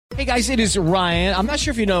Hey guys, it is Ryan. I'm not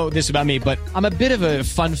sure if you know this about me, but I'm a bit of a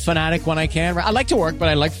fun fanatic when I can. I like to work, but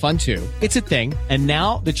I like fun too. It's a thing. And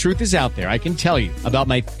now the truth is out there. I can tell you about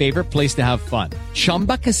my favorite place to have fun.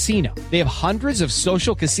 Chumba Casino. They have hundreds of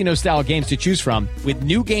social casino style games to choose from with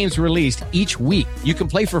new games released each week. You can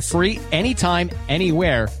play for free anytime,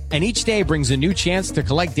 anywhere. And each day brings a new chance to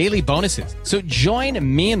collect daily bonuses. So join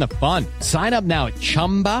me in the fun. Sign up now at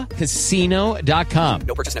ChumbaCasino.com.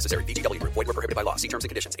 No purchase necessary. VGW Group. Void where prohibited by law. See terms and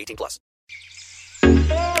conditions. 18+.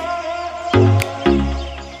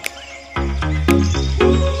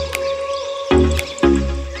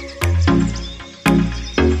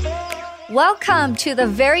 Welcome to the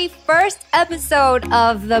very first episode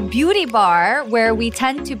of The Beauty Bar, where we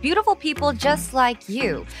tend to beautiful people just like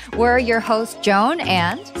you. We're your hosts, Joan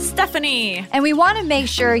and Stefanie. And we want to make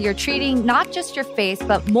sure you're treating not just your face,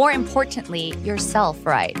 but more importantly, yourself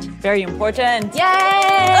right. Very important. Yay!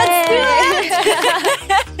 Let's do it!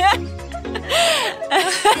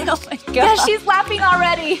 Oh my God. Yeah, she's laughing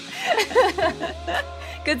already.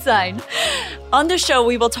 Good sign. On the show,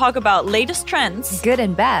 we will talk about latest trends, Good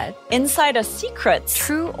and bad. insider secrets,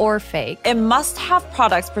 True or fake. and must-have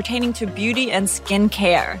products pertaining to beauty and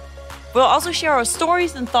skincare. We'll also share our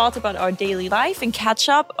stories and thoughts about our daily life and catch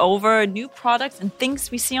up over new products and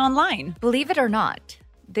things we see online. Believe it or not,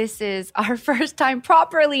 this is our first time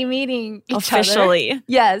properly meeting each Officially. other.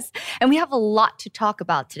 Yes. And we have a lot to talk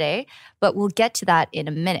about today, but we'll get to that in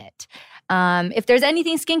a minute. If there's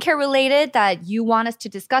anything skincare related that you want us to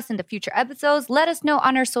discuss in the future episodes, let us know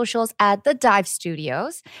on our socials at The Dive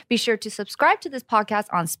Studios. Be sure to subscribe to this podcast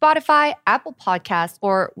on Spotify, Apple Podcasts,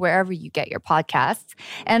 or wherever you get your podcasts.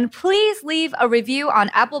 And please leave a review on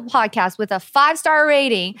Apple Podcasts with a 5-star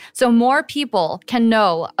rating so more people can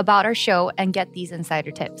know about our show and get these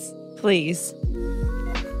insider tips. Please.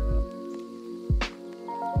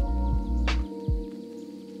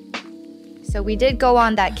 So we did go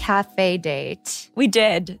on that cafe date. We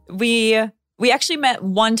did. We actually met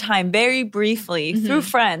one time very briefly through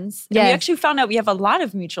friends. And we Yes. actually found out we have a lot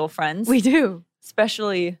of mutual friends. We do.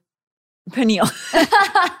 Especially Peniel.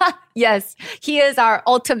 Yes, he is our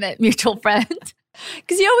ultimate mutual friend.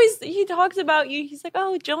 Because he talks about you. He's like,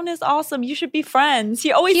 oh, Joan is awesome. You should be friends.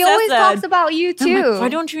 He always He says always that. talks about you I'm like, too. why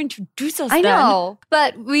don't you introduce us I then? know,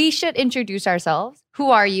 but we should introduce ourselves.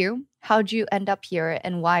 Who are you? How'd you end up here?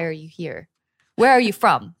 And why are you here? Where are you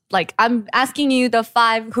from? Like, I'm asking you the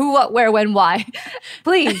 5 who, what, where, when, why.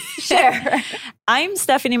 Please share. I'm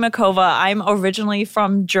Stefanie Makova. I'm originally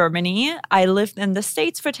from Germany. I lived in the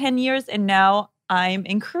States for 10 years and now I'm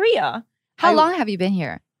in Korea. How long have you been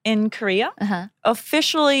here? In Korea? Uh-huh.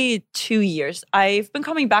 Officially 2 years. I've been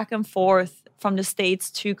coming back and forth from the States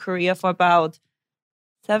to Korea for about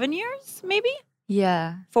 7 years, maybe,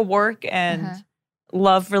 Yeah. for work and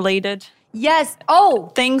love-related Yes. Oh,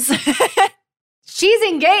 things. she's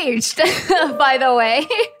engaged, by the way.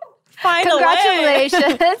 Finally.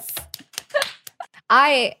 Congratulations.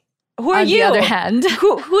 Who are on you? the other hand,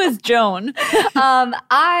 Who is Joan?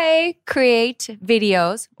 I create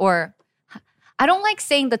videos, or I don't like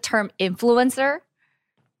saying the term influencer.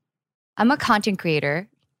 I'm a content creator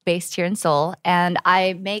based here in Seoul, and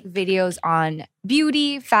I make videos on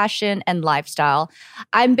beauty, fashion, and lifestyle.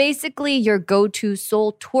 I'm basically your go-to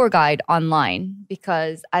Seoul tour guide online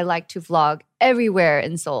because I like to vlog everywhere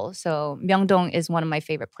in Seoul. So Myeongdong is one of my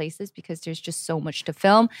favorite places because there's just so much to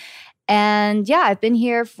film. And yeah, I've been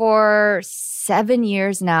here for 7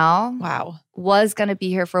 years now. Wow. Was going to be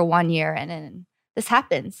here for 1 year, and then this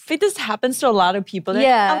happens. I think this happens to a lot of people. They're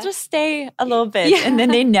Yeah. like, I'll just stay a little bit. Yeah. And then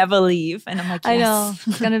they never leave. And I'm like, yes. I know.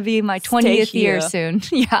 It's going to be my Stay 20th year here. soon.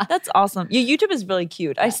 Yeah. That's awesome. Your YouTube is really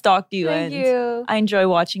cute. I stalked you Thank and you. I enjoy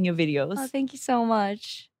watching your videos. Oh, thank you so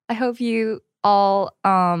much. I hope you all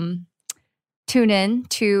tune in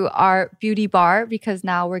to our beauty bar because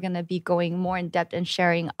now we're going to be going more in depth and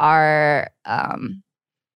sharing our,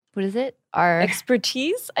 what is it? Our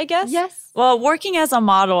Expertise, I guess? Yes. Well, working as a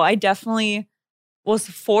model, I definitely was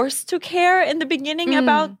forced to care in the beginning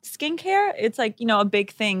about skincare. It's like, a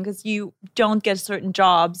big thing because you don't get certain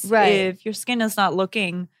jobs Right. if your skin is not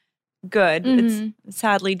looking good. It's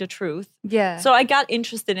sadly the truth. Yeah. So I got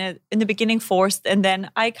interested in it in the beginning forced, and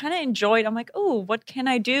then I kind of enjoyed. I'm like, oh, what can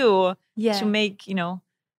I do to make,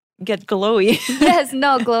 get glowy? Yes,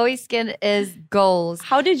 no, glowy skin is goals.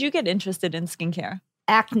 How did you get interested in skincare?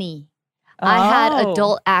 Acne. I had Oh.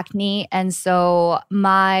 adult acne. And so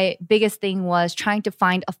my biggest thing was trying to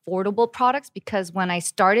find affordable products because when I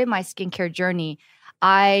started my skincare journey,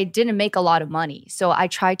 I didn't make a lot of money. So I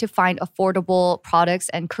tried to find affordable products,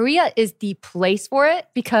 and Korea is the place for it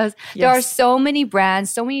because there are Yes. so many brands,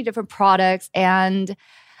 so many different products. And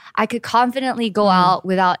I could confidently go out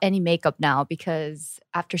without any makeup now because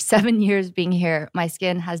after 7 years being here, my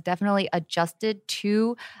skin has definitely adjusted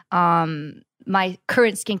to my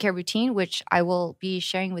current skincare routine, which I will be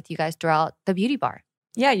sharing with you guys throughout the beauty bar.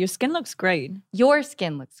 Yeah, your skin looks great. Your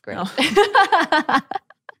skin looks great. Oh.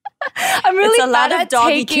 I'm really it's a lot of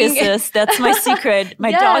doggy kisses. That's my secret.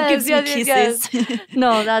 My dog gives me kisses. Yes.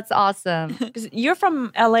 No, that's awesome. You're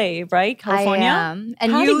from LA, right? California? I am.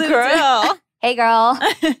 And Howdy, you live girl. Hey, girl.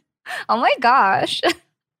 Oh my gosh.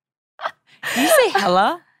 Do you say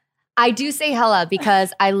hella? I do say hella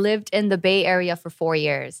because I lived in the Bay Area for 4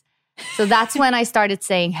 years. So that's when I started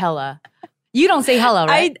saying hella. You don't say hella,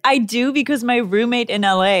 right? I do because my roommate in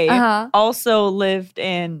LA also lived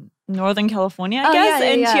in Northern California, I guess.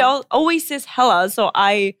 And she always says hella. So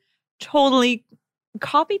I totally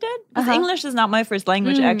copied it. Because English is not my first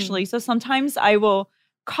language, actually. So sometimes I will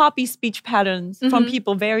copy speech patterns from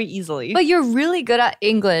people very easily. But you're really good at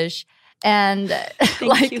English. And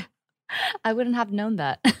Thank you. I wouldn't have known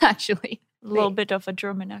that, actually. A little bit of a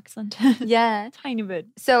German accent. Yeah. Tiny bit.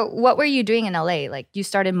 So what were you doing in LA? Like you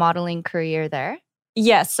started modeling career there?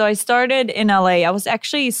 Yes. So I started in LA. I was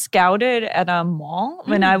actually scouted at a mall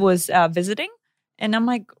when I was visiting. And I'm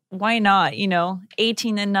like, why not?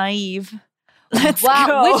 18 and naive. Let's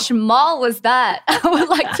go. Which mall was that? I would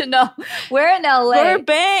like to know. Where in LA?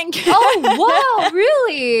 Burbank. Oh, wow.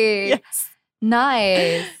 Really? Yes.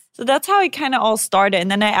 Nice. So that's how it kind of all started. And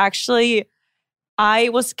then I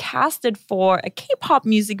was casted for a K-pop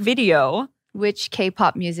music video. Which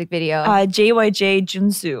K-pop music video? JYJ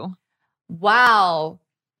Junsu. Wow.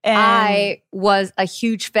 And I was a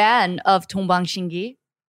huge fan of Dongbang Shingi.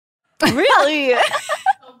 Really?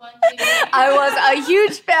 I was a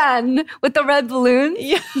huge fan with the red balloons.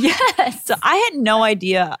 Yeah. Yes. So I had no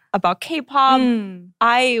idea about K-pop.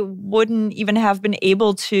 I wouldn't even have been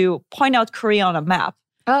able to point out Korea on a map.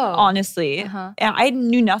 Oh. Honestly. And I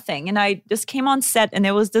knew nothing. And I just came on set and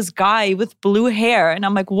there was this guy with blue hair. And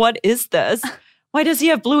I'm like, what is this? Why does he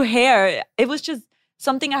have blue hair? It was just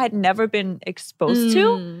something I had never been exposed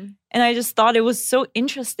to. And I just thought it was so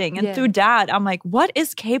interesting. And through that, I'm like, what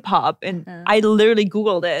is K-pop? And I literally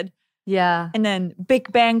Googled it. Yeah. And then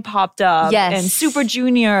Big Bang popped up. Yes. And Super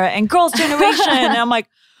Junior and Girls' Generation. And I'm like,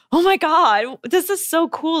 oh my God, this is so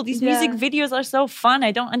cool. These music videos are so fun.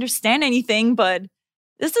 I don't understand anything, but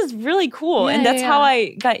this is really cool. And that's how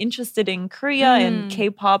I got interested in Korea and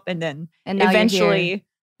K-pop and then eventually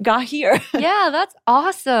got here. Yeah, that's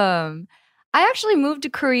awesome. I actually moved to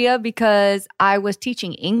Korea because I was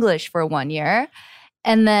teaching English for 1 year.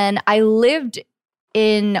 And then I lived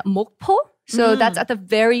in Mokpo. So that's at the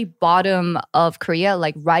very bottom of Korea,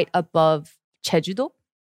 like right above Jeju-do.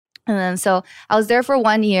 And then so I was there for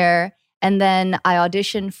 1 year. And then I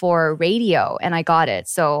auditioned for radio and I got it.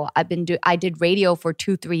 So I did radio for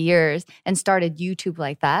 2-3 years and started YouTube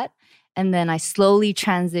like that. And then I slowly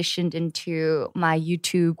transitioned into my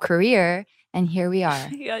YouTube career. And here we are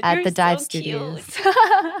at the Dive Studios.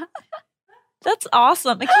 That's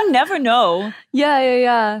awesome. Like you never know.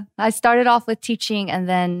 Yeah. I started off with teaching and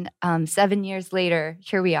then 7 years later,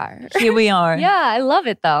 here we are. Here we are. Yeah, I love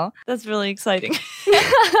it though. That's really exciting.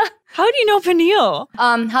 How do you know Peniel?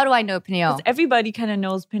 How do I know Peniel? Everybody kind of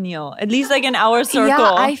knows Peniel, at least like in our circle.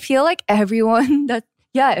 Yeah, I feel like everyone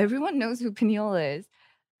knows who Peniel is.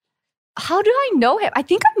 How do I know him? I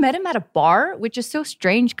think I met him at a bar, which is so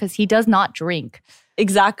strange because he does not drink.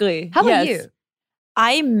 Exactly. How about you?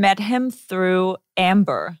 I met him through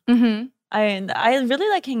Amber. I really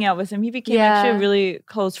like hanging out with him. He became actually a really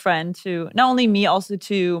close friend to not only me, also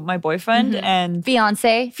to my boyfriend and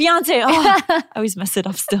fiance. Oh, I always mess it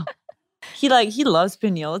up still. He loves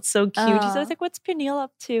Peniel. It's so cute. He's always like, what's Peniel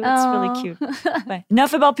up to? It's really cute. But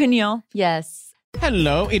enough about Peniel. Yes.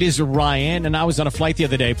 Hello, it is Ryan, and I was on a flight the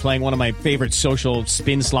other day playing one of my favorite social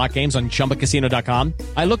spin slot games on ChumbaCasino.com.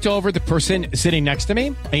 I looked over at the person sitting next to me,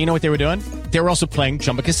 and you know what they were doing? They were also playing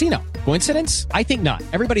Chumba Casino. Coincidence? I think not.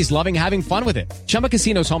 Everybody's loving having fun with it. Chumba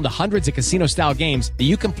Casino is home to hundreds of casino-style games that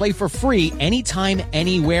you can play for free anytime,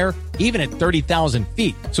 anywhere, even at 30,000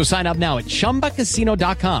 feet. So sign up now at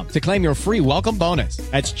ChumbaCasino.com to claim your free welcome bonus.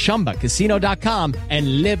 That's ChumbaCasino.com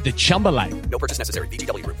and live the Chumba life. No purchase necessary.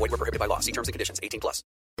 VGW. Void were prohibited by law. See terms and conditions. 18+.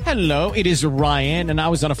 Hello, it is Ryan, and I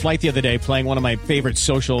was on a flight the other day playing one of my favorite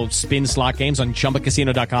social spin slot games on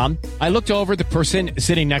ChumbaCasino.com. I looked over at the person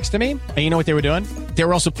sitting next to me, and you know what they were doing? They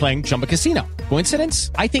were also playing Chumba Casino.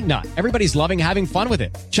 Coincidence? I think not. Everybody's loving having fun with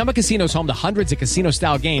it. Chumba Casino is home to hundreds of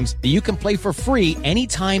casino-style games that you can play for free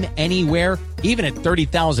anytime, anywhere, even at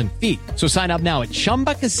 30,000 feet. So sign up now at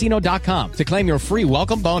ChumbaCasino.com to claim your free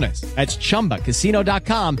welcome bonus. That's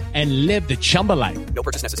ChumbaCasino.com and live the Chumba life. No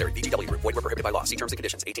purchase necessary. VGW. Void were prohibited by law. See terms and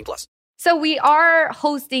conditions. conditions. 18 plus. So we are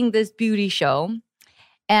hosting this beauty show.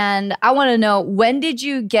 And I want to know, when did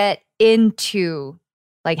you get into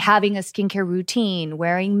like having a skincare routine,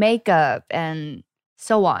 wearing makeup, and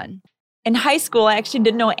so on? In high school, I actually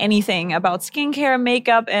didn't know anything about skincare,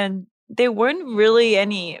 makeup, and there weren't really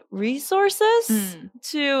any resources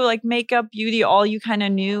to like makeup, beauty. All you kind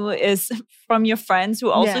of knew is from your friends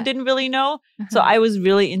who also didn't really know. So I was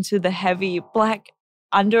really into the heavy black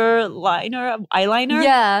underliner, eyeliner.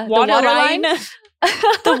 Yeah. Waterline.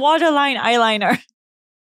 The waterline eyeliner.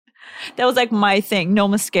 That was like my thing. No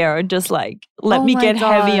mascara. Just like, let me get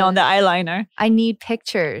heavy on the eyeliner. I need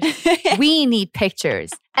pictures. We need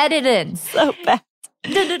pictures. Edit in. So bad.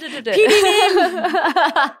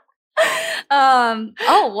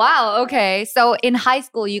 Oh, wow. Okay. So in high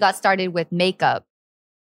school, you got started with makeup.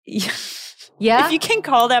 Yeah? If you can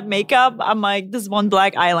call that makeup, I'm like, this one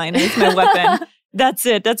black eyeliner is my weapon. That's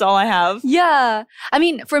it. That's all I have. Yeah. I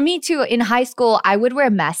mean, for me too, in high school, I would wear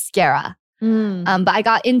mascara. But I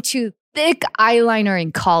got into thick eyeliner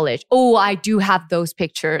in college. Oh, I do have those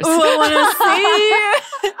pictures. Oh, I want to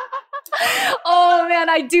see. Oh man,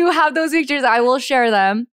 I do have those pictures. I will share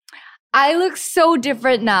them. I look so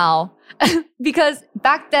different now because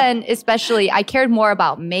back then, especially, I cared more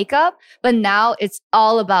about makeup, but now it's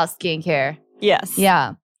all about skincare. Yes.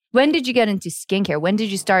 Yeah. When did you get into skincare? When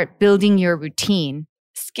did you start building your routine?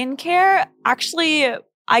 Skincare, actually,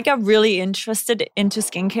 I got really interested into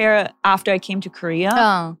skincare after I came to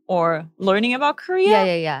Korea or learning about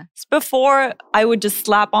Korea. Yeah. Before, I would just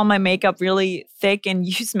slap on my makeup really thick and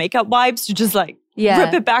use makeup wipes to just like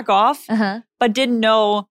rip it back off. But didn't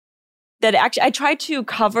know that actually I tried to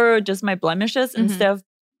cover just my blemishes instead of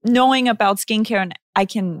knowing about skincare, and I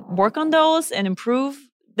can work on those and improve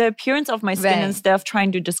the appearance of my skin instead of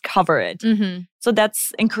trying to just cover it. So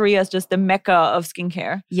that's in Korea is just the mecca of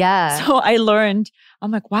skincare. Yeah. So I learned,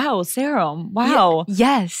 I'm like, wow, serum. Wow.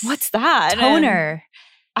 Yes. What's that? Toner.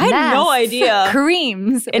 I had no idea.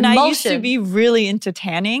 Creams. And emulsion. I used to be really into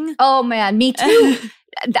tanning. Oh man, me too.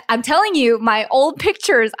 I'm telling you, my old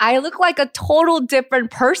pictures, I look like a total different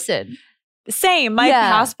person. Same. My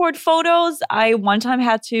passport photos, I one time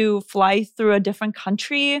had to fly through a different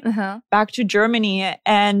country back to Germany.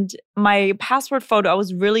 And my passport photo, I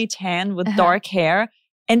was really tan with dark hair.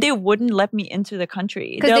 And they wouldn't let me into the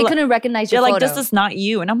country. Because they couldn't recognize your photo. They're like, this is not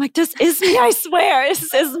you. And I'm like, this is me, I swear.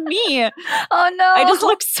 This is me. Oh no. I just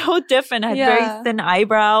look so different. I had very thin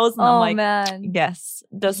eyebrows. And I'm like, man. yes,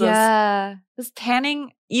 this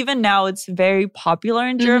tanning. Even now, it's very popular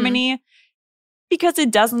in Germany. Because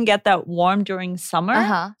it doesn't get that warm during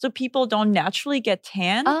summer. So people don't naturally get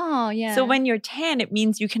tan. Oh, yeah. So when you're tan, it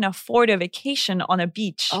means you can afford a vacation on a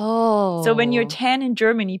beach. Oh. So when you're tan in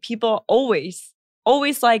Germany, people always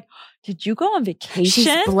like, did you go on vacation?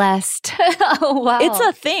 She's blessed. Oh, wow. It's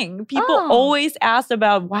a thing. People always ask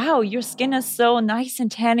about, wow, your skin is so nice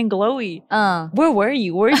and tan and glowy. Where were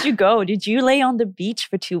you? Where did you go? Did you lay on the beach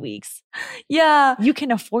for 2 weeks? Yeah. You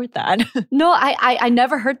can afford that. No, I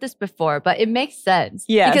never heard this before, but it makes sense.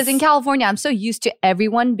 Yes. Because in California, I'm so used to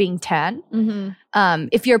everyone being tan.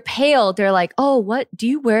 If you're pale, they're like, oh, what do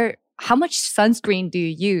you wear? How much sunscreen do you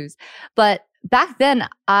use? But back then,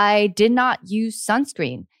 I did not use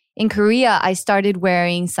sunscreen. In Korea, I started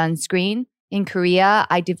wearing sunscreen. In Korea,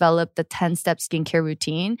 I developed the 10-step skincare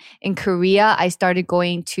routine. In Korea, I started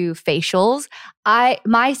going to facials.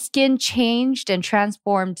 My skin changed and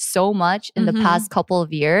transformed so much in the past couple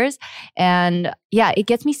of years. And yeah, it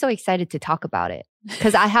gets me so excited to talk about it.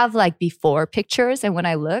 Because I have like before pictures, and when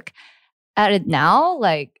I look at it now,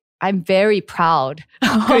 like I'm very proud.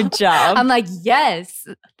 Good job. I'm like, yes,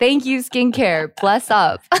 thank you, skincare. Bless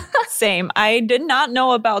up. Same. I did not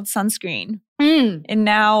know about sunscreen. And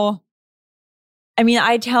now, I mean,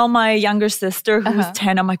 I tell my younger sister who's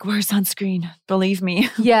 10, I'm like, wear sunscreen. Believe me.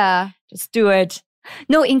 Yeah. Just do it.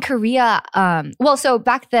 No, in Korea, so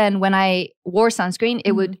back then when I wore sunscreen,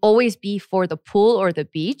 it would always be for the pool or the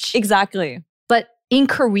beach. Exactly. But in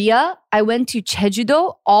Korea, I went to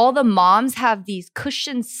Jeju-do. All the moms have these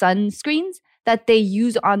cushion sunscreens that they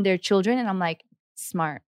use on their children. And I'm like,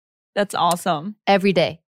 smart. That's awesome. Every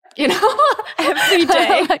day. You know? Every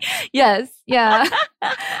day. Yes. Yeah.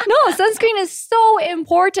 No, sunscreen is so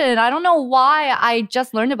important. I don't know why I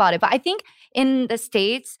just learned about it. But I think in the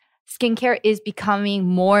States, skincare is becoming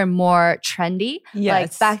more and more trendy. Yes.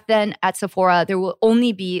 Like back then at Sephora, there will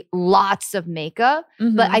only be lots of makeup.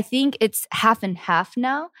 But I think it's half and half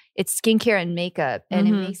now. It's skincare and makeup. And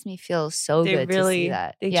it makes me feel so good to see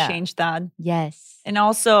that. They changed that. Yes. And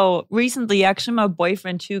also recently, actually, my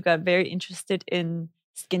boyfriend too got very interested in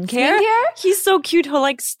skincare. He's so cute. He'll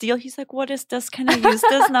like steal. He's like, what is this? Can I use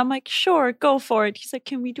this? And I'm like, sure, go for it. He's like,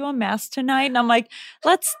 can we do a mask tonight? And I'm like,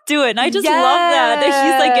 let's do it. And I just love that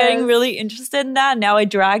he's like getting really interested in that. Now I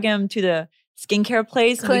drag him to the skincare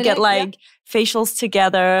place. And we get like facials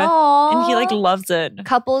together. Aww. And he like loves it.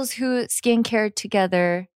 Couples who skincare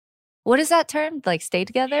together. What is that term? Like stay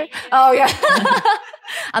together? Oh, yeah.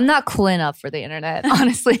 I'm not cool enough for the internet,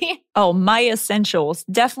 honestly. Oh, my essentials.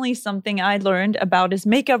 Definitely something I learned about is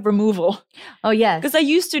makeup removal. Oh, yes. Because I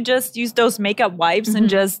used to just use those makeup wipes and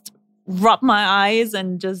just rub my eyes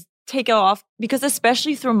and just take it off. Because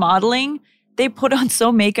especially through modeling, they put on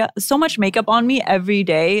so much makeup on me every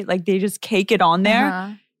day. Like they just cake it on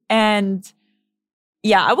there. And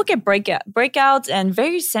yeah, I would get breakouts and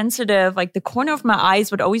very sensitive. Like the corner of my eyes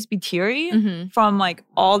would always be teary from like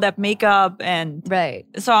all that makeup. And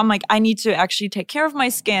so I'm like, I need to actually take care of my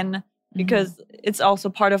skin because it's also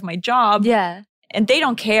part of my job. Yeah. And they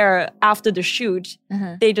don't care after the shoot.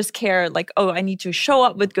 They just care like, oh, I need to show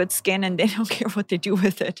up with good skin, and they don't care what they do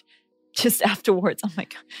with it. Just afterwards, I'm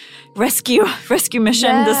like, rescue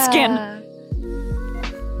mission, the skin.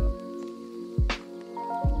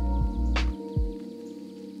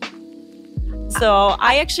 So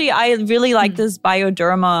I really like this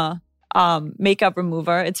Bioderma makeup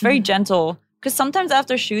remover. It's very gentle because sometimes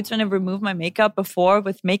after shoots, when I remove my makeup before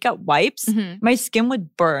with makeup wipes, my skin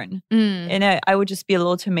would burn. And I would just be a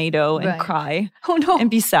little tomato and cry and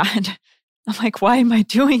be sad. I'm like, why am I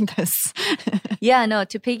doing this? Yeah, no,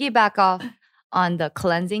 to piggyback off on the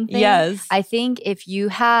cleansing thing. Yes. I think if you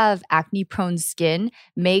have acne-prone skin,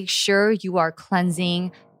 make sure you are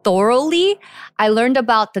cleansing thoroughly. I learned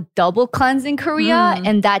about the double cleanse in Korea,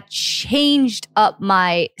 and that changed up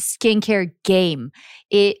my skincare game.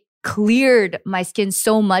 It cleared my skin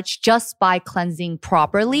so much just by cleansing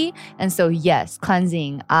properly. And so, yes,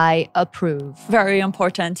 cleansing, I approve. Very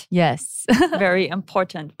important. Yes. Very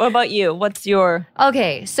important. What about you? What's your...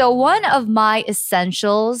 Okay, so one of my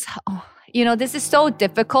essentials, this is so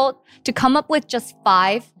difficult to come up with just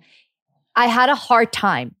 5. I had a hard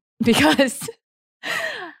time because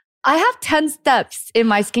I have 10 steps in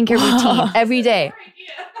my skincare routine every day.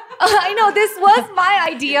 I know, this was my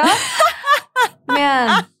idea.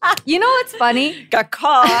 Man, you know what's funny? Got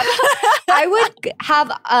caught. I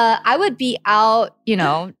would be out,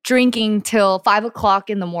 drinking till 5 o'clock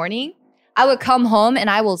in the morning. I would come home and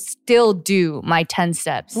I will still do my 10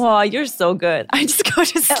 steps. Wow, you're so good. I just go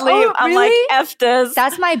to sleep. Oh, I'm like, F this.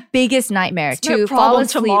 That's my biggest nightmare, it's to no fall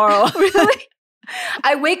asleep. Tomorrow. Really?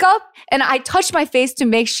 I wake up and I touch my face to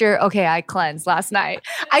make sure, okay, I cleansed last night.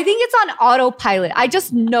 I think it's on autopilot. I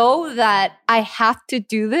just know that I have to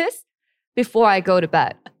do this before I go to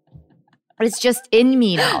bed. It's just in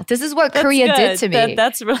me now. This is what Korea did to me.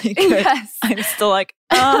 That's really good. Yes. I'm still like,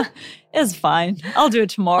 it's fine. I'll do it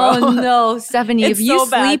tomorrow. Oh no, Stefanie, if you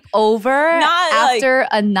sleep over after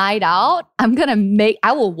a night out,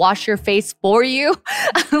 I will wash your face for you.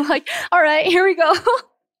 I'm like, all right, here we go.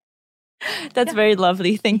 That's very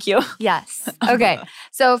lovely. Thank you. Yes. Okay.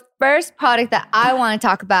 So first product that I want to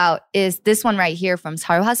talk about is this one right here from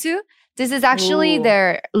Sarwasu. This is actually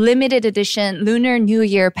their limited edition Lunar New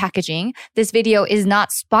Year packaging. This video is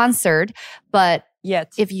not sponsored, but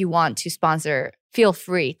if you want to sponsor, feel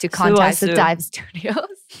free to contact the Dive Studios.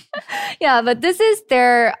 Yeah, but this is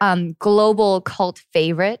their global cult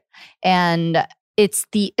favorite, and it's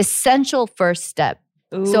the essential first step.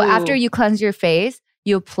 So after you cleanse your face,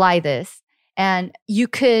 you apply this, and you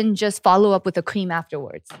can just follow up with a cream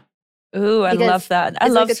afterwards. Ooh, I love that. I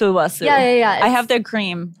love Suwasu. Yeah. I have their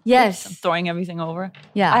cream. Yes. I'm throwing everything over.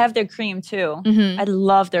 Yeah. I have their cream too. I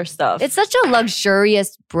love their stuff. It's such a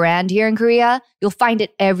luxurious brand here in Korea. You'll find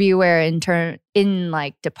it everywhere in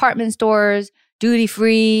like department stores, duty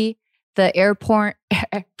free, the airport.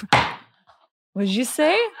 What did you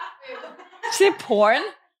say? Did you say porn?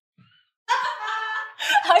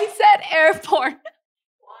 I said airport.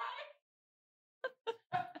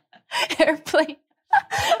 Airplane.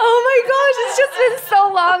 Oh my gosh, it's just been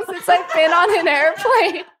so long since I've been on an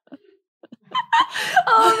airplane.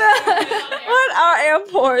 Oh man. What are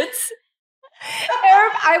airports?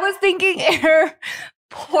 I was thinking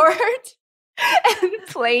airport and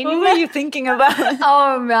plane. What were you thinking about?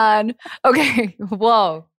 Oh man. Okay,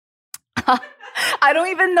 whoa. I don't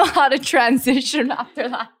even know how to transition after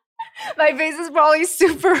that. My face is probably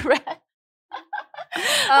super red.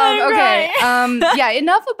 Okay. Yeah,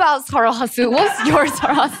 enough about Sarwasu. What's your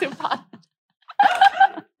Sarwasu product?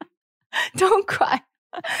 Don't cry.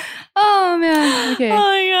 Oh man. Okay.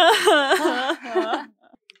 Oh my God.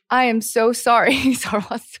 I am so sorry,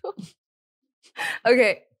 Sarwasu.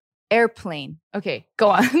 Okay. Airplane. Okay, go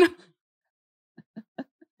on.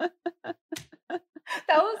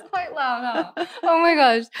 That was quite loud, huh? Oh my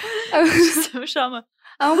gosh.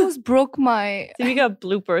 I almost broke my... So we got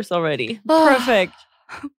bloopers already. Perfect.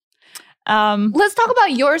 Let's talk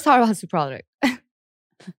about your Sarvasu product.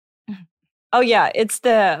 Oh yeah, it's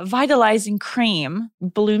the Vitalizing Cream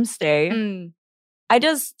Bloomstay. I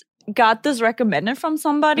just got this recommended from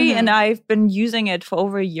somebody and I've been using it for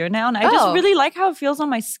over a year now. And I just really like how it feels on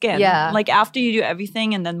my skin. Yeah. Like after you do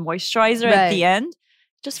everything and then moisturizer at the end,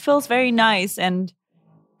 it just feels very nice. And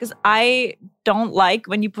because I don't like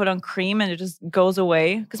when you put on cream and it just goes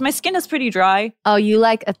away. Because my skin is pretty dry. Oh, you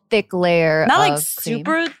like a thick layer Not of like cream.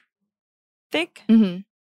 super thick. Mm-hmm.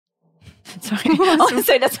 Sorry. I want to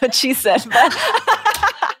say that's what she said. But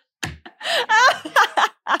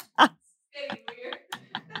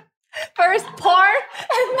First porn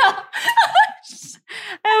and now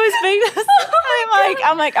I always make this.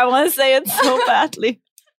 I'm like, I want to say it so badly.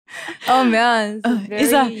 Oh man,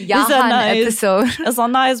 it's a very Yahan nice episode. It's a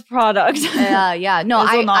nice product. Yeah. No,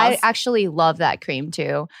 It's so I nice. actually love that cream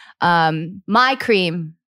too. My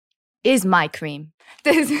cream is my cream.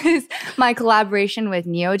 This is my collaboration with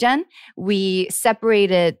Neogen. We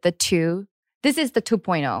separated the two. This is the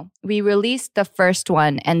 2.0. We released the first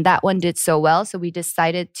one and that one did so well. So we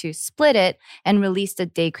decided to split it and release the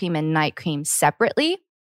day cream and night cream separately.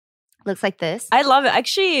 Looks like this. I love it.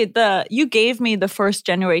 Actually, you gave me the first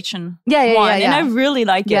generation Yeah, one, yeah. and I really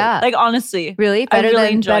like it. Yeah. Like honestly, Really? I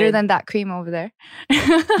really enjoy better it. than that cream over there.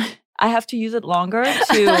 I have to use it longer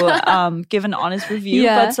to give an honest review.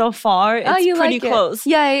 Yeah. But so far, it's you pretty like it. close.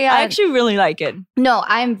 Yeah. I actually really like it. No,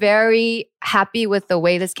 I'm very happy with the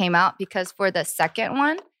way this came out because for the second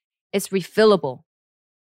one, it's refillable.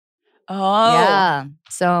 Oh, Yeah.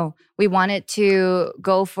 So we wanted to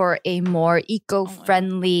go for a more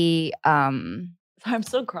eco-friendly I'm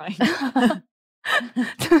still crying.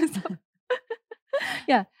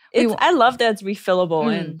 Yeah. I love that it's refillable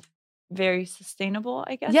Mm. and very sustainable,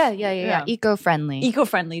 I guess. Yeah. Eco-friendly.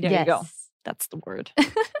 Eco-friendly. There you go. Yes. That's the word.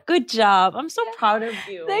 Good job. I'm so proud of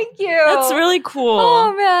you. Thank you. That's really cool.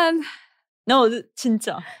 Oh man. No,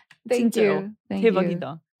 진짜. Thank 진짜요. you. Thank you.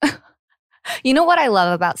 대박이다. You know what I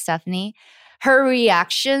love about Stefanie? Her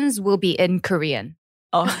reactions will be in Korean.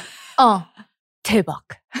 Oh.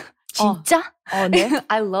 대박. 진짜? 네.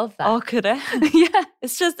 I love that. Oh, 그래? Yeah.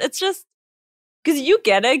 It's just because you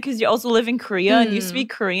get it because you also live in Korea and you speak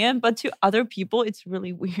Korean, but to other people, it's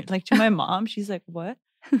really weird. Like to my mom, she's like, what?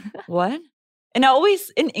 What? And I always,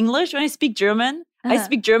 in English, when I speak German, I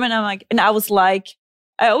speak German, I'm like, and I was like,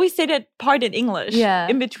 I always say that part in English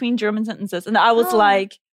in between German sentences. And I was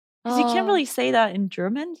like, because you can't really say that in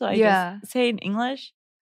German, so I just say it in English.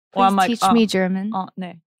 Please I'm like, teach me German.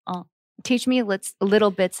 Nee. Teach me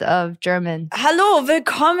little bits of German. Hallo,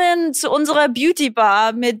 willkommen zu unserer Beauty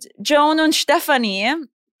Bar mit Joan und Stefanie.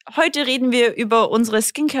 Heute reden wir über unsere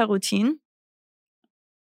Skincare-Routine.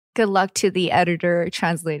 Good luck to the editor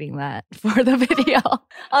translating that for the video.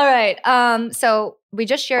 All right. So we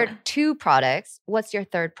just shared 2 products. What's your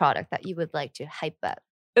third product that you would like to hype up?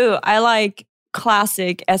 Ooh, I like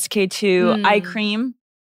classic SK2 eye cream.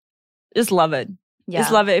 Just love it. Yeah.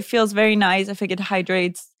 Just love it. It feels very nice. I think it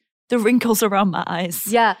hydrates the wrinkles around my eyes.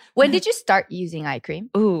 Yeah. When did you start using eye cream?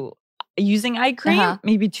 Ooh, using eye cream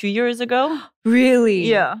maybe 2 years ago. Really?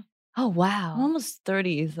 Yeah. Oh, wow. I'm almost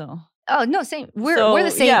 30, so. Oh, no, same. We're the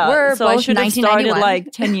same. Yeah, We're so both I should have started 1991.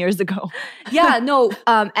 like 10 years ago. Yeah, no.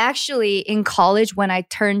 Actually, in college, when I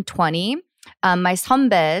turned 20, my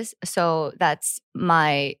선배s, so that's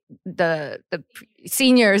the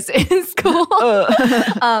seniors in school,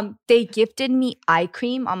 they gifted me eye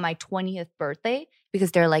cream on my 20th birthday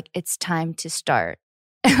because they're like, it's time to start.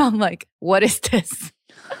 And I'm like, what is this?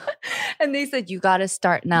 And they said, you got to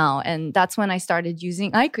start now. And that's when I started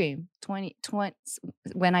using eye cream,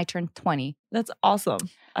 when I turned 20. That's awesome.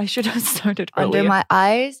 I should have started earlier. Under my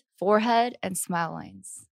eyes, forehead, and smile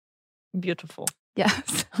lines. Beautiful.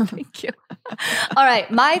 Yes, thank you. All right,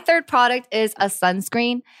 my third product is a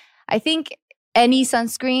sunscreen. I think any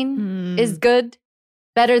sunscreen is good,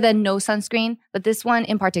 better than no sunscreen. But this one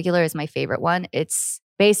in particular is my favorite one. It's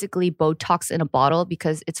basically Botox in a bottle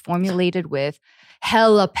because it's formulated with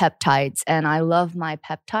hella peptides. And I love my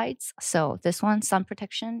peptides. So this one, sun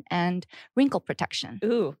protection and wrinkle protection.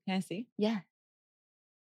 Ooh, can I see? Yeah.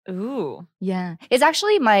 Ooh. Yeah. It's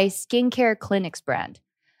actually my skincare clinics brand.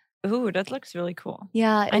 Ooh, that looks really cool.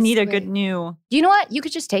 Yeah. I need a great. good new. You know what? You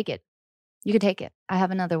could just take it. You could take it. I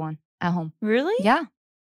have another one at home. Really? Yeah.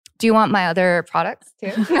 Do you want my other products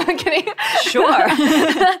too? No, I'm kidding. Sure.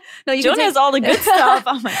 No, you Joan has all the good stuff.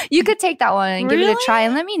 I'm like, you could take that one and give it a Really? try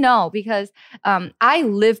and let me know because I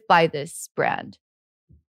live by this brand.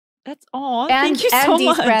 That's all. And, Thank you so and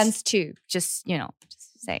these much. brands too. Just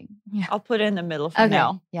saying. Yeah. I'll put it in the middle for Okay.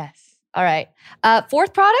 now. Yes. All right.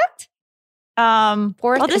 Fourth product?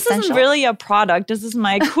 Fourth Well, this essential. isn't really a product. This is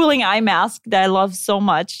my cooling eye mask that I love so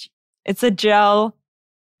much. It's a gel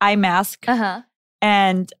eye mask. Uh-huh.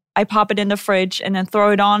 And I pop it in the fridge and then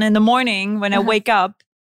throw it on in the morning when I wake up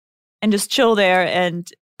and just chill there and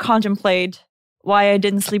contemplate why I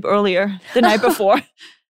didn't sleep earlier the night before.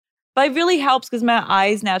 But it really helps because my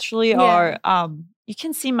eyes naturally are, you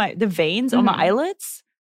can see the veins on my eyelids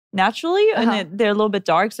naturally and they're a little bit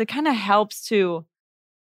dark. So it kind of helps to,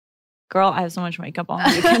 girl, I have so much makeup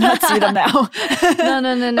on. You cannot see them now.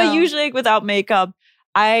 No. But usually like, without makeup,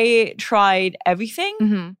 I tried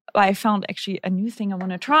everything. But I found actually a new thing I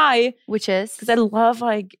want to try. Which is? Because I love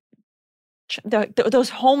like those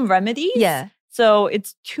home remedies. Yeah. So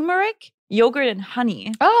it's turmeric, yogurt, and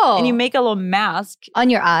honey. Oh. And you make a little mask. On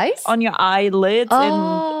your eyes? On your eyelids.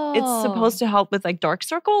 Oh. And it's supposed to help with like dark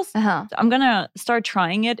circles. Uh-huh. So I'm going to start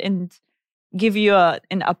trying it and give you an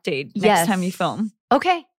update next time you film.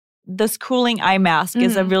 Okay. This cooling eye mask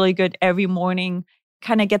is a really good every morning,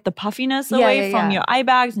 kind of get the puffiness away from your eye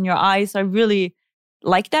bags and your eyes. So I really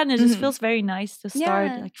like that. And it just feels very nice to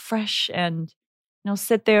start like fresh and,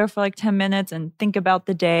 sit there for like 10 minutes and think about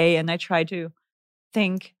the day. And I try to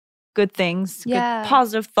think good things, good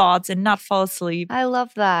positive thoughts and not fall asleep. I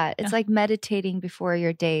love that. It's like meditating before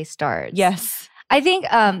your day starts. Yes. I think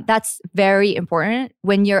that's very important.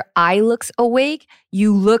 When your eye looks awake,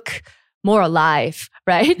 you look more alive,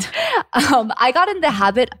 right? I got in the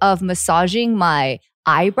habit of massaging my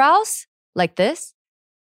eyebrows like this.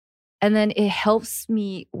 And then it helps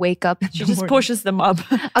me wake up. She just pushes them up.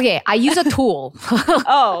 Okay, I use a tool.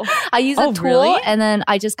 I use a tool really? And then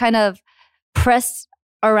I just kind of press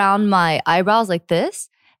around my eyebrows like this.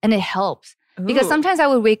 And it helps. Because sometimes I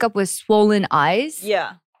would wake up with swollen eyes.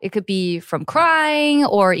 Yeah. It could be from crying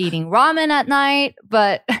or eating ramen at night.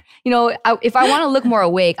 But, if I want to look more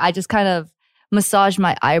awake, I just kind of massage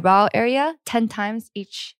my eyebrow area 10 times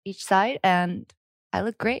each side. And I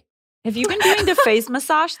look great. Have you been doing the face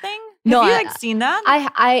massage thing? No, Have you seen that?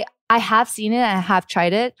 I have seen it and I have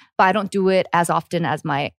tried it, but I don't do it as often as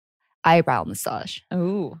my eyebrow massage.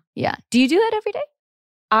 Oh. Yeah. Do you do that every day?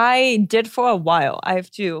 I did for a while. I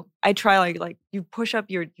try like you push up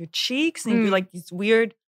your cheeks and you do like these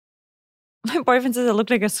weird. My boyfriend says I look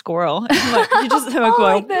like a squirrel. I'm like, you just have a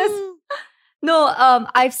like this. No,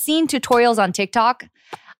 I've seen tutorials on TikTok.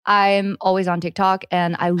 I'm always on TikTok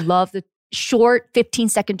and I love the short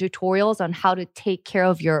 15-second tutorials on how to take care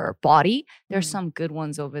of your body. There's some good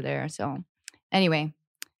ones over there. So anyway,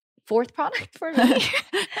 fourth product for me.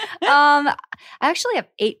 I actually have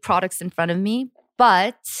 8 products in front of me,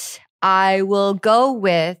 but I will go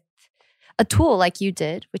with a tool like you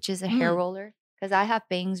did, which is a hair roller because I have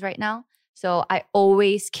bangs right now. So I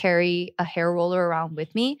always carry a hair roller around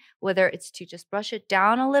with me, whether it's to just brush it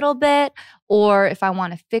down a little bit or if I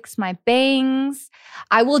want to fix my bangs.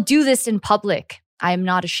 I will do this in public. I am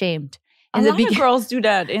not ashamed. A lot of girls do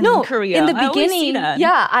that in Korea. In the I always see beginning, that.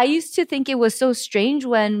 yeah, I used to think it was so strange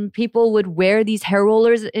when people would wear these hair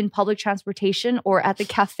rollers in public transportation or at the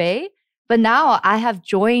cafe. But now I have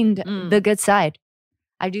joined the good side.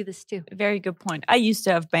 I do this too. Very good point. I used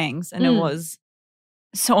to have bangs and it was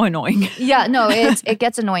so annoying. Yeah, no, it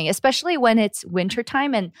gets annoying, especially when it's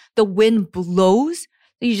wintertime and the wind blows.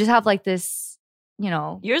 You just have like this,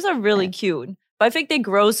 Yours are really cute, but I think they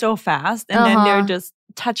grow so fast and then they're just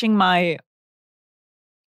touching my,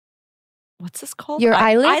 what's this called? Your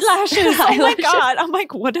eyelids? Eyelashes. Oh my God. I'm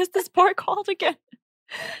like, what is this part called again?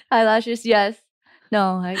 Eyelashes, yes.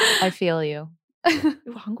 No, I feel you.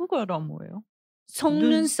 이거 한국어로 뭐예요?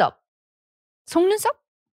 속눈썹. 속눈썹?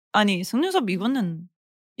 아니, 속눈썹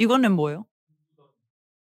이거는 뭐예요?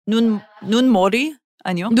 눈머리?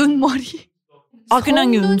 아니요? 눈머리. 아,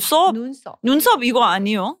 그냥 눈썹? 눈썹. 눈썹 이거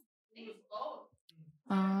아니요?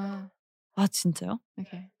 아, 진짜요?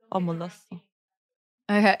 okay. 몰랐어.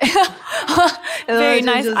 Okay. Very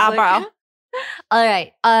nice eyebrow. All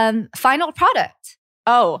right. Final product.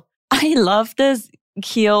 Oh, I love this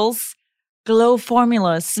Kiehl's Glow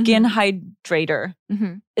Formula Skin Hydrator.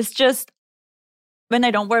 It's just, when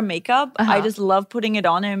I don't wear makeup, I just love putting it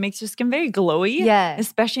on and it makes your skin very glowy. Yeah.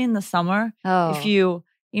 Especially in the summer. Oh. If you,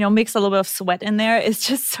 mix a little bit of sweat in there, it's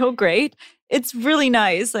just so great. It's really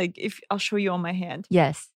nice. Like, I'll show you on my hand.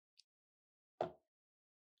 Yes.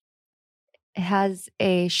 It has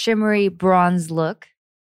a shimmery bronze look.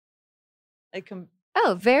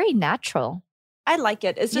 Oh, very natural. I like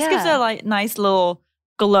it. It just gives it a nice little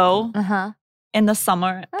glow in the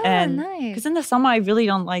summer. Oh, and nice. because in the summer, I really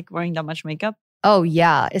don't like wearing that much makeup. Oh,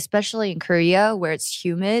 yeah. Especially in Korea where it's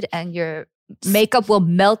humid and your makeup will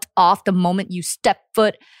melt off the moment you step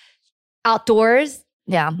foot outdoors.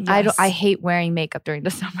 Yeah. Yes. I hate wearing makeup during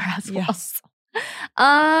the summer as well. Yes.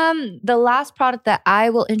 The last product that I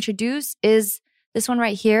will introduce is this one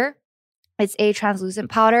right here. It's a translucent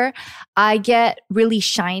powder. I get really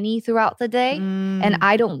shiny throughout the day and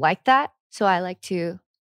I don't like that. So I like to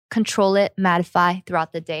control it, mattify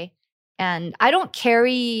throughout the day. And I don't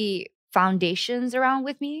carry foundations around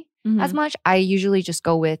with me as much. I usually just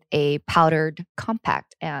go with a powdered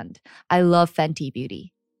compact and I love Fenty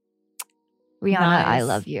Beauty. Rihanna, Nice. I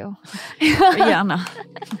love you. Rihanna.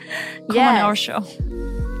 Come on our show.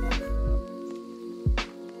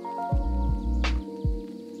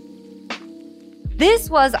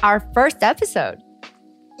 This was our first episode.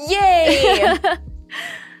 Yay!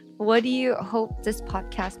 What do you hope this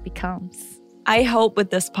podcast becomes? I hope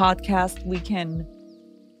with this podcast we can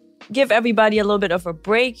give everybody a little bit of a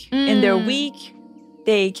break in their week.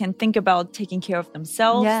 They can think about taking care of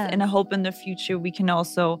themselves. Yes. And I hope in the future we can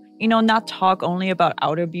also, not talk only about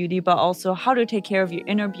outer beauty, but also how to take care of your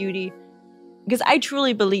inner beauty. Because I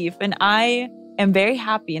truly believe, and I am very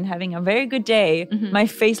happy and having a very good day, my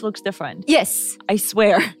face looks different. Yes, I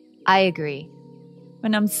swear. I agree.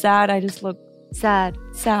 When I'm sad, I just look Sad.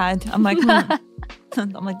 I'm like,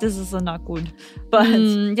 I'm like, this is not good. But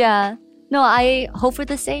Yeah. No, I hope for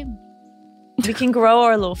the same. we can grow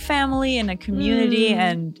our little family and a community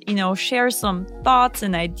and, share some thoughts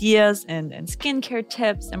and ideas and skincare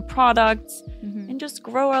tips and products and just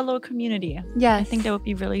grow our little community. Yes. I think that would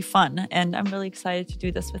be really fun. And I'm really excited to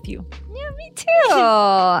do this with you. Yeah, me too.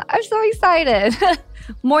 I'm so excited.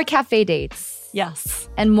 More cafe dates. Yes.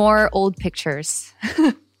 And more old pictures.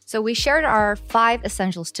 So we shared our 5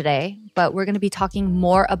 essentials today, but we're going to be talking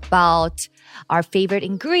more about our favorite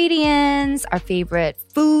ingredients, our favorite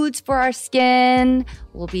foods for our skin.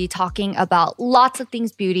 We'll be talking about lots of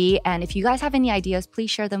things beauty. And if you guys have any ideas,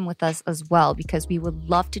 please share them with us as well, because we would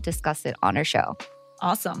love to discuss it on our show.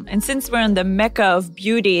 Awesome. And since we're in the mecca of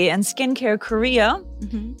beauty and skincare, Korea,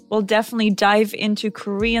 we'll definitely dive into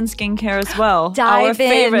Korean skincare as well. Our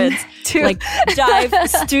favorites, like Dive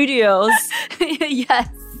Studios. Yes.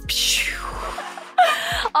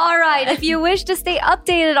 All right. If you wish to stay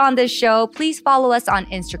updated on this show, please follow us on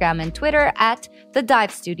Instagram and Twitter at The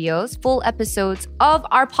Dive Studios. Full episodes of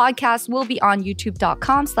our podcast will be on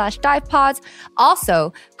youtube.com/divepods.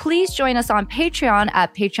 Also, please join us on Patreon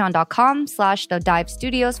at patreon.com/The Dive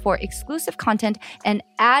Studios for exclusive content and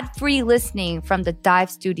ad-free listening from the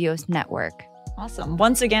Dive Studios network. Awesome.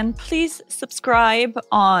 Once again, please subscribe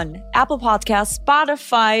on Apple Podcasts,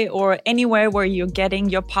 Spotify, or anywhere where you're getting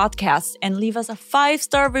your podcasts and leave us a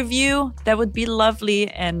 5-star review. That would be lovely.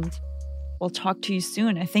 And we'll talk to you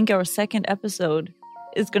soon. I think our second episode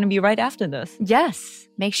is going to be right after this. Yes.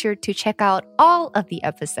 Make sure to check out all of the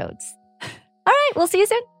episodes. All right. We'll see you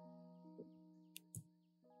soon.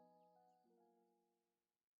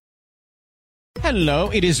 Hello,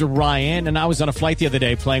 it is Ryan, and I was on a flight the other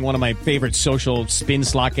day playing one of my favorite social spin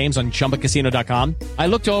slot games on ChumbaCasino.com. I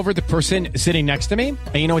looked over the person sitting next to me,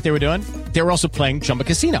 and you know what they were doing? They were also playing Chumba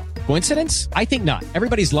Casino. Coincidence? I think not.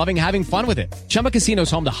 Everybody's loving having fun with it. Chumba Casino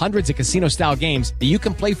is home to hundreds of casino-style games that you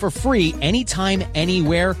can play for free anytime,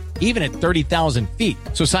 anywhere, even at 30,000 feet.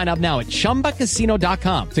 So sign up now at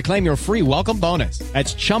ChumbaCasino.com to claim your free welcome bonus.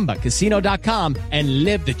 That's ChumbaCasino.com and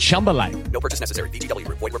live the Chumba life. No purchase necessary. VGW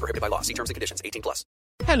Group. Void where prohibited by law. See terms and conditions. 18+.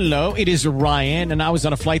 Hello, it is Ryan, and I was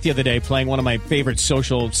on a flight the other day playing one of my favorite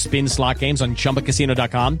social spin slot games on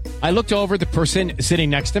ChumbaCasino.com. I looked over the person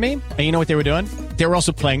sitting next to me, and you know what they were doing? They were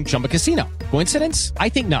also playing Chumba Casino. Coincidence? I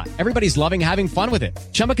think not. Everybody's loving having fun with it.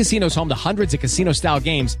 Chumba Casino is home to hundreds of casino-style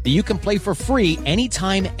games that you can play for free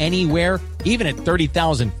anytime, anywhere, even at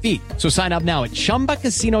 30,000 feet. So sign up now at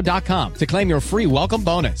ChumbaCasino.com to claim your free welcome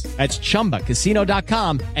bonus. That's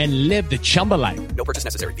ChumbaCasino.com and live the Chumba life. No purchase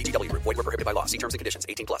necessary. VGW Group. Void where prohibited by law. See terms and conditions.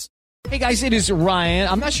 18+. Hey guys, it is Ryan.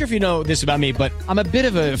 I'm not sure if you know this about me, but I'm a bit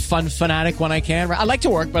of a fun fanatic when I can. I like to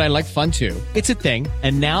work, but I like fun too. It's a thing.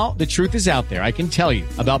 And now the truth is out there. I can tell you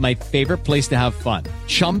about my favorite place to have fun.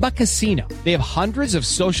 Chumba Casino. They have hundreds of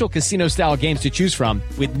social casino style games to choose from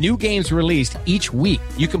with new games released each week.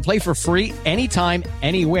 You can play for free anytime,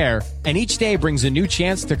 anywhere. And each day brings a new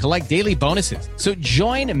chance to collect daily bonuses. So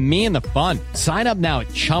join me in the fun. Sign up now at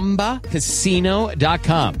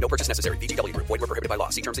ChumbaCasino.com. No purchase necessary. VGW Group. Void where prohibited by law.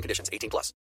 See terms and conditions. 18+.